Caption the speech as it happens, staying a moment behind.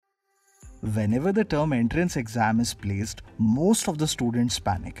Whenever the term entrance exam is placed, most of the students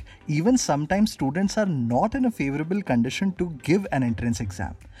panic. Even sometimes students are not in a favorable condition to give an entrance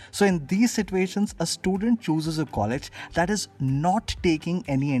exam. So in these situations, a student chooses a college that is not taking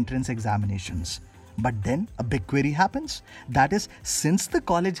any entrance examinations. But then a big query happens. That is, since the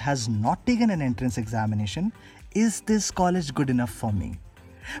college has not taken an entrance examination, is this college good enough for me?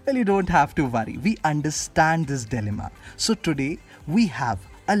 Well, you don't have to worry. We understand this dilemma. So today we have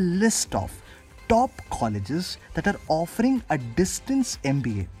a list of top colleges that are offering a distance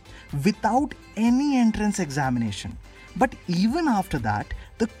MBA without any entrance examination. But even after that,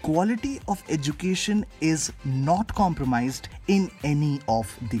 the quality of education is not compromised in any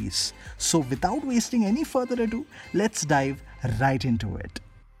of these. So without wasting any further ado, let's dive right into it.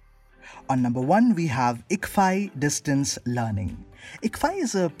 On number 1, we have ICFI Distance Learning. ICFI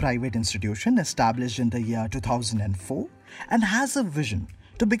is a private institution established in the year 2004 and has a vision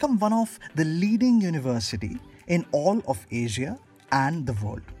to become one of the leading university in all of Asia and the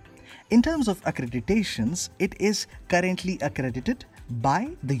world. In terms of accreditations, it is currently accredited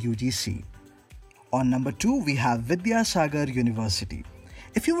by the UGC. On number 2, we have Vidyasagar University.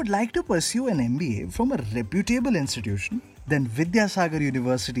 If you would like to pursue an MBA from a reputable institution, then Vidyasagar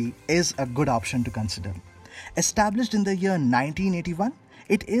University is a good option to consider. Established in the year 1981,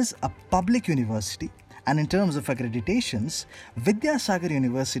 it is a public university, and in terms of accreditations, Vidyasagar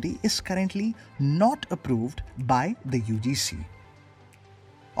University is currently not approved by the UGC.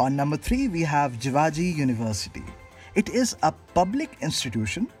 On number 3, we have Jivaji University. It is a public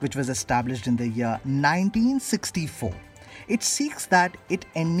institution which was established in the year 1964. It seeks that it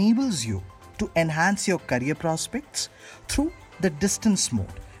enables you to enhance your career prospects through the distance mode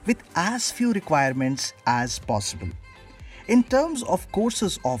with as few requirements as possible. In terms of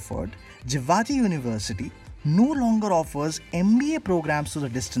courses offered, Jivaji University no longer offers MBA programs to the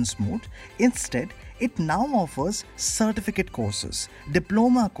distance mode. Instead, it now offers certificate courses,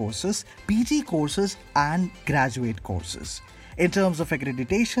 diploma courses, PG courses, and graduate courses. In terms of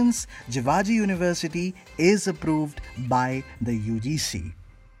accreditations, Jivaji University is approved by the UGC.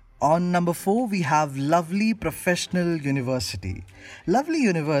 On number 4, we have Lovely Professional University. Lovely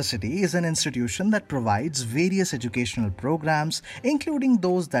University is an institution that provides various educational programs, including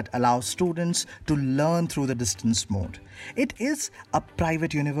those that allow students to learn through the distance mode. It is a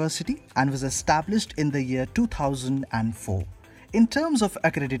private university and was established in the year 2004. In terms of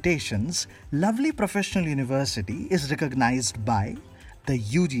accreditations, Lovely Professional University is recognized by the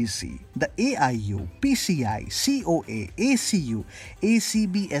UGC, the AIU, PCI, COA, ACU,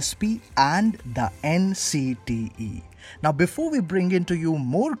 ACBSP, and the NCTE. Now, before we bring into you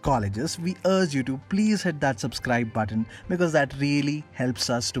more colleges, we urge you to please hit that subscribe button because that really helps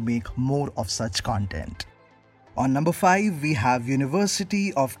us to make more of such content. On number 5, we have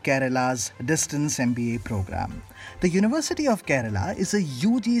University of Kerala's Distance MBA program. The University of Kerala is a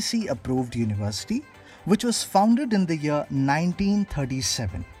UGC approved university which was founded in the year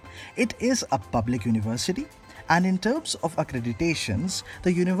 1937. It is a public university, and in terms of accreditations,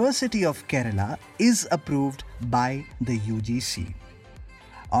 the University of Kerala is approved by the UGC.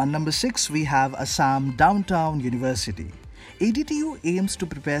 On number 6, we have Assam Downtown University. ADTU aims to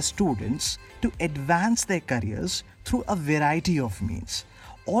prepare students to advance their careers through a variety of means.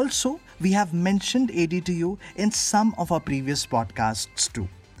 Also, we have mentioned ADTU in some of our previous podcasts too.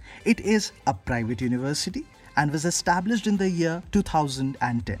 It is a private university and was established in the year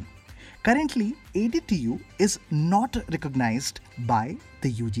 2010. Currently, ADTU is not recognized by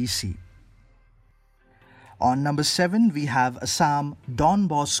the UGC. On number 7, we have Assam Don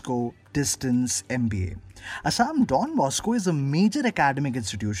Bosco Distance MBA. Assam Don Bosco is a major academic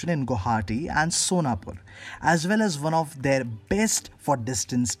institution in Guwahati and Sonapur, as well as one of their best for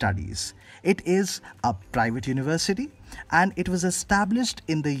distance studies. It is a private university and it was established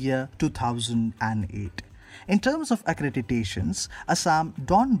in the year 2008. In terms of accreditations, Assam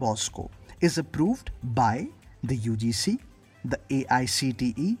Don Bosco is approved by the UGC, the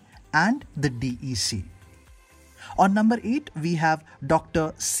AICTE, and the DEC. On number 8, we have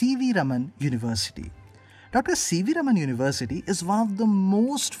Dr. C.V. Raman University. Dr. C.V. Raman University is one of the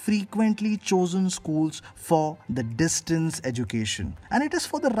most frequently chosen schools for the distance education, and it is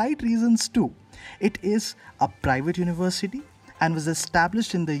for the right reasons too. It is a private university and was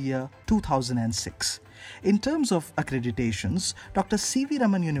established in the year 2006. In terms of accreditations, Dr. C.V.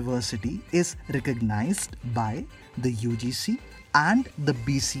 Raman University is recognized by the UGC and the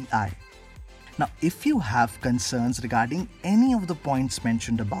BCI. Now, if you have concerns regarding any of the points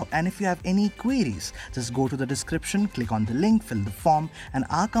mentioned above, and if you have any queries, just go to the description, click on the link, fill the form, and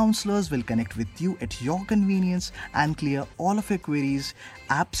our counselors will connect with you at your convenience and clear all of your queries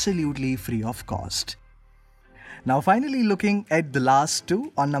absolutely free of cost. Now, finally, looking at the last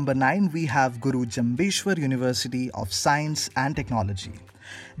two, on number 9, we have Guru Jambeshwar University of Science and Technology.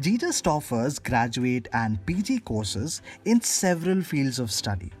 GJust offers graduate and PG courses in several fields of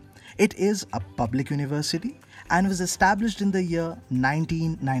study. It is a public university and was established in the year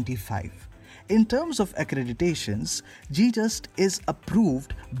 1995. In terms of accreditations, GJust is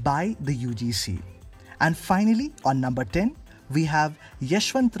approved by the UGC. And finally, on number 10, we have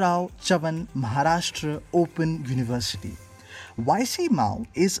Yashwantrao Chavan Maharashtra Open University. YC Mao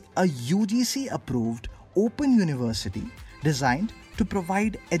is a UGC approved open university designed to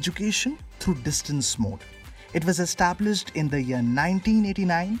provide education through distance mode. It was established in the year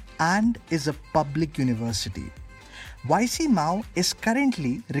 1989 and is a public university. YC Mao is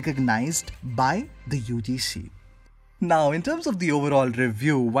currently recognized by the UGC. Now, in terms of the overall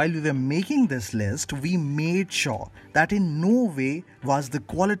review, while we were making this list, we made sure that in no way was the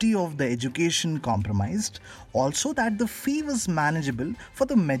quality of the education compromised, also that the fee was manageable for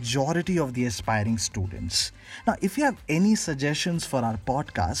the majority of the aspiring students. Now, if you have any suggestions for our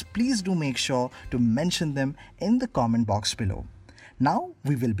podcast, please do make sure to mention them in the comment box below. Now,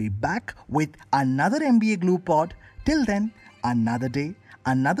 we will be back with another MBA Glue Pod. Till then, another day,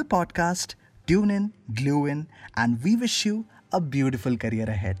 another podcast. Tune in, glue in, and we wish you a beautiful career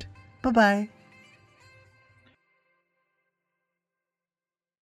ahead. Bye-bye.